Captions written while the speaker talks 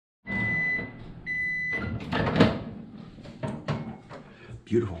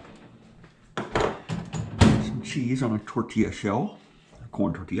Beautiful. Some cheese on a tortilla shell, a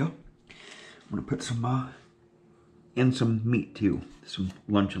corn tortilla. I'm gonna put some, and some meat too. Some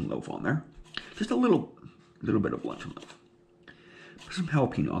luncheon loaf on there. Just a little bit of luncheon loaf. Put some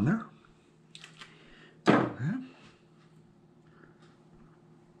jalapeno on there. Okay.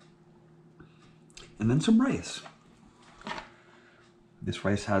 And then some rice. This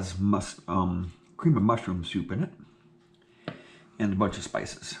rice has cream of mushroom soup in it. And a bunch of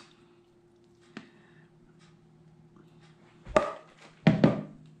spices.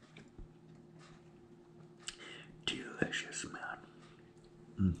 Delicious,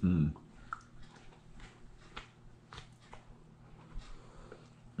 man.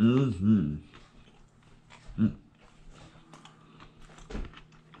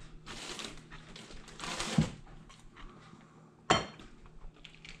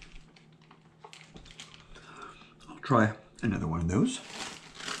 I'll try another one of those.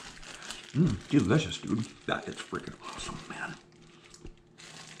 Delicious, dude. That is freaking awesome, man.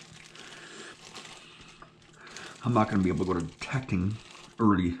 I'm not going to be able to go to detecting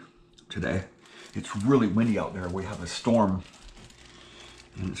early today. It's really windy out there. We have a storm.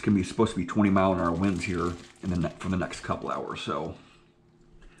 And it's going to be supposed to be 20-mile-an-hour winds here for the next couple hours. So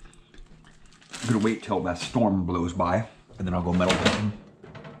I'm going to wait till that storm blows by. And then I'll go metal detecting.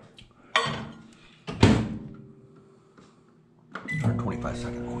 For 25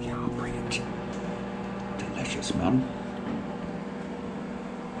 seconds. Oh yeah, I'll bring it. Delicious, man.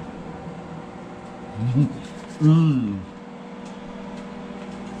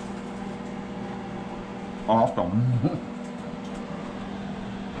 Awesome.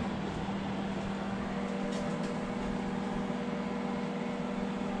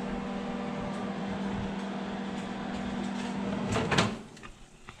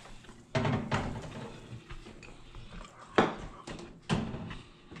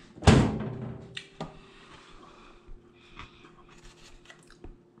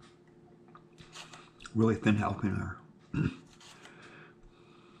 Really thin jalapeno there.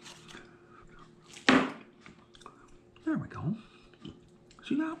 There we go.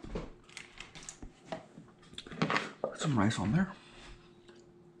 See that? Put some rice on there.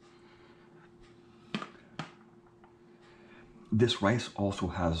 This rice also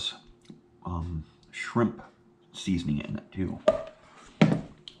has shrimp seasoning in it too.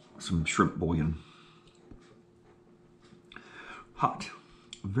 Some shrimp bouillon. Hot.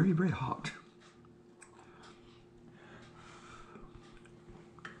 Very, very hot.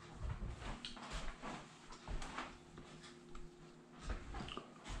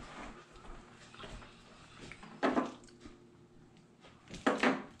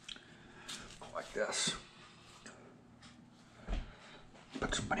 This.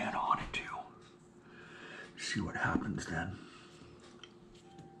 Put some banana on it too. See what happens then.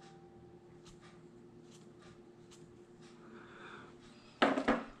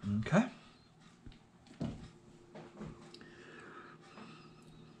 Okay.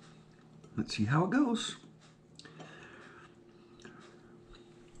 Let's see how it goes.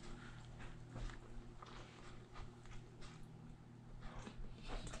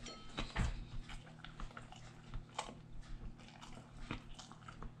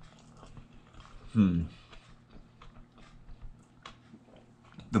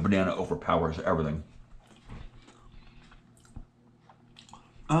 The banana overpowers everything.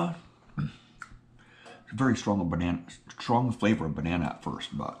 It's a very strong flavor of banana at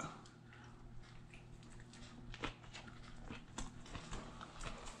first, but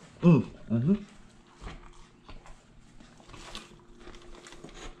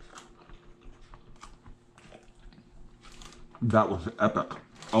that was epic.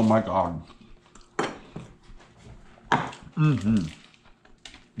 Oh my God.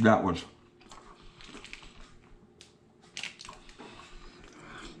 That was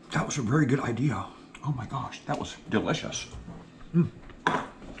a very good idea. Oh my gosh, that was delicious. I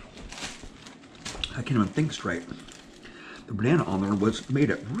can't even think straight. The banana on there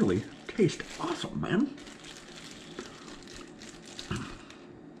made it really taste awesome, man.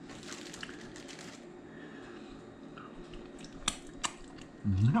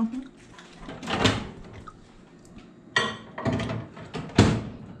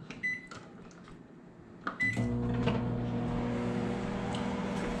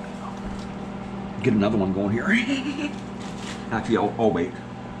 Get another one going here. Actually, I'll wait.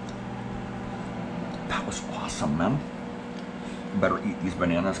 That was awesome, man. Better eat these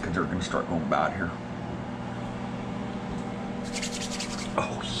bananas because they're going to start going bad here.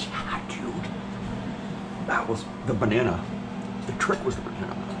 Oh yeah, dude. That was the banana. The trick was the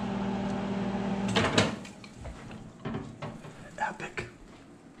banana. Epic.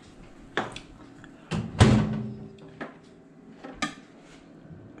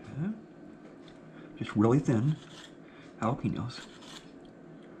 just really thin jalapenos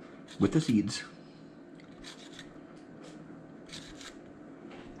with the seeds.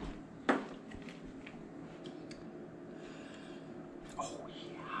 Oh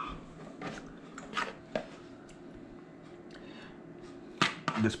yeah.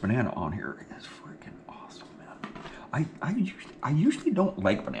 This banana on here is freaking awesome, man. I usually don't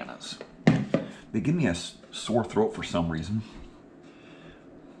like bananas. They give me a sore throat for some reason.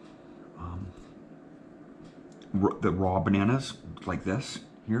 The raw bananas, like this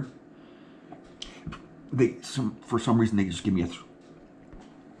here, for some reason they just give me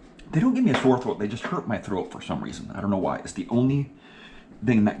they don't give me a sore throat. They just hurt my throat for some reason. I don't know why. It's the only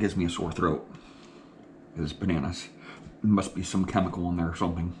thing that gives me a sore throat is bananas. There must be some chemical in there or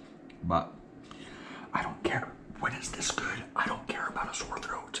something, but I don't care. When is this good? I don't care about a sore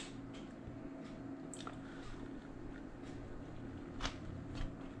throat.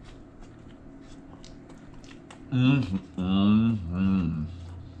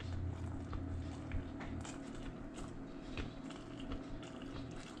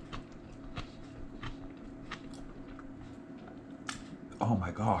 Oh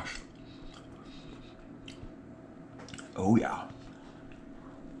my gosh. Oh yeah.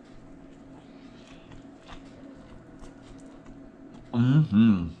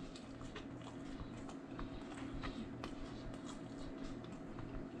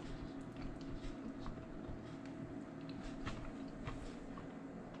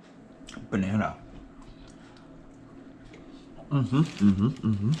 Banana.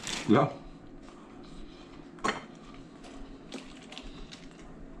 Yeah.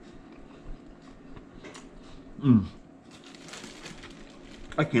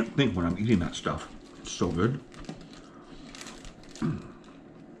 I can't think when I'm eating that stuff. It's so good.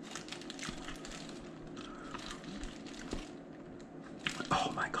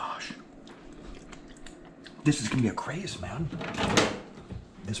 Oh my gosh. This is gonna be a craze, man.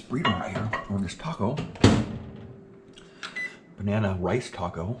 This burrito right here, or this taco. Banana rice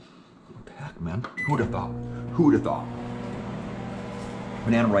taco. What the heck, man? Who would have thought? Who would have thought?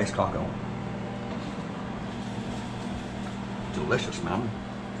 Banana rice taco. Delicious, man.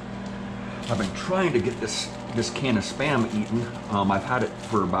 I've been trying to get this can of Spam eaten. I've had it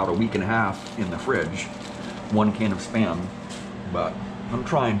for about a week and a half in the fridge. One can of Spam, but I'm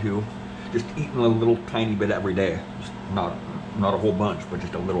trying to. Just eating a little tiny bit every day. Just not a whole bunch, but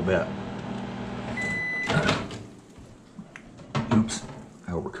just a little bit. Oops,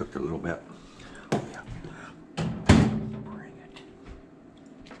 I overcooked it a little bit. Oh, yeah. Bring it.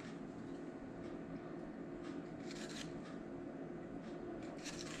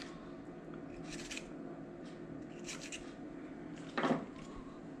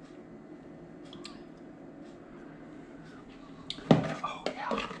 Oh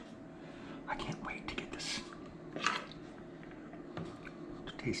yeah. I can't wait to get this.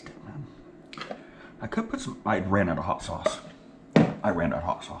 To taste it, man. I could put some, I ran out of hot sauce.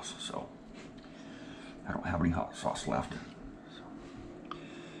 So I don't have any hot sauce left. So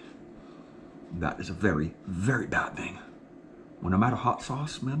that is a very, very bad thing. When I'm out of hot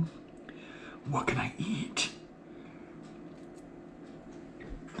sauce, man, what can I eat?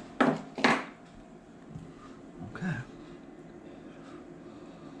 Okay.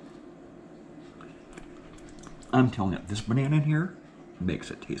 I'm telling you, this banana in here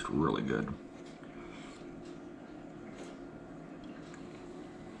makes it taste really good.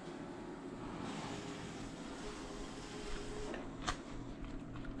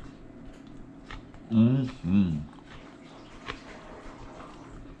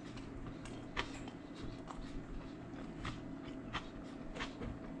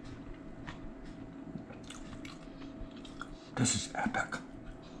 This is epic.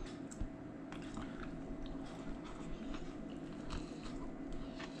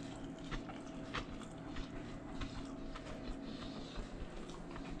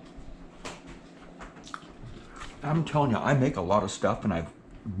 I'm telling you, I make a lot of stuff and I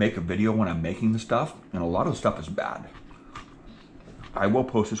make a video when I'm making the stuff, and a lot of the stuff is bad. I will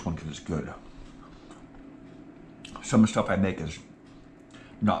post this one because it's good. Some of the stuff I make is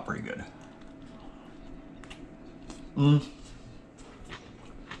not very good.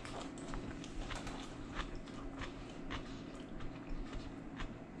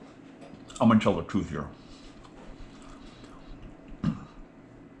 I'm gonna tell the truth here.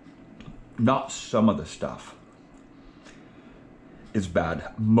 Not some of the stuff is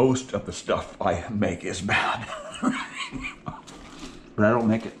bad. Most of the stuff I make is bad. But I don't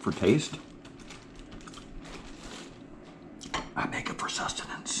make it for taste. I make it for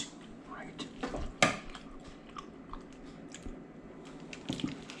sustenance. Right.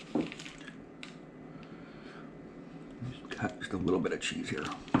 of cheese here.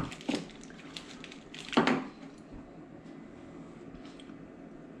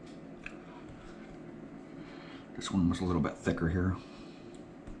 This one was a little bit thicker here.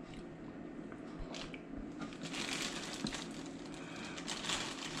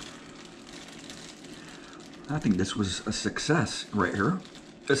 I think this was a success right here.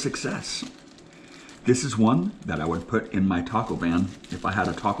 A success. This is one that I would put in my taco van. If I had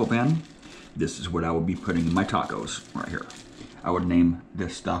a taco van, this is what I would be putting in my tacos right here. I would name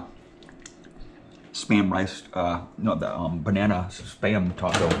this the spam rice, no, the banana spam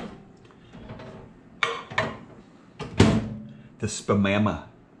taco. The Spamana,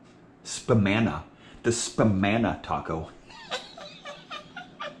 the Spamana taco.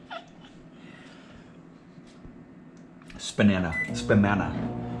 Spamana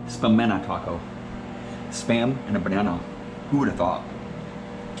taco. Spam and a banana. Who would have thought?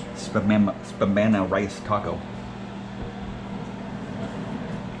 Spamana rice taco.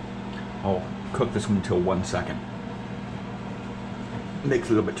 I'll cook this one until 1 second. It makes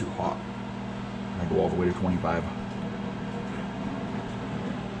it a little bit too hot. I go all the way to 25.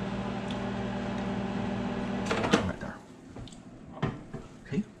 Right there.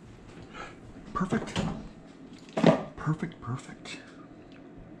 Okay. Perfect. Perfect, perfect.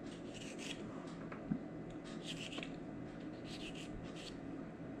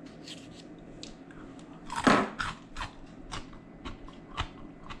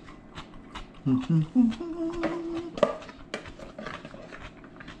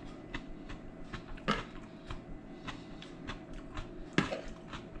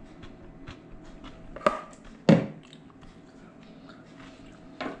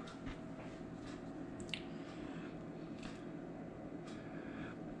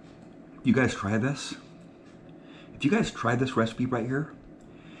 You guys try this? If you guys try this recipe right here,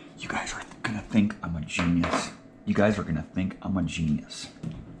 you guys are gonna think I'm a genius. You guys are gonna think I'm a genius.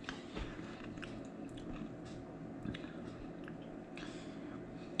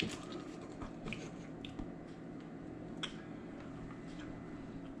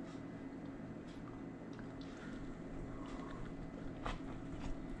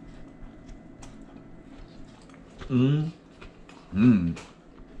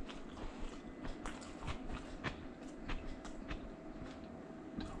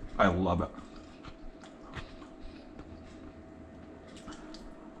 I love it.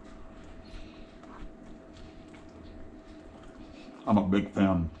 I'm a big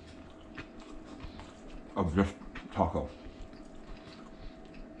fan of this taco.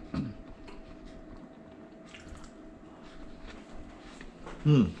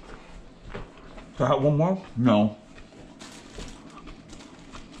 Do I have one more? No.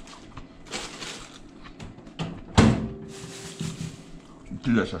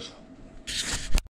 Delicious.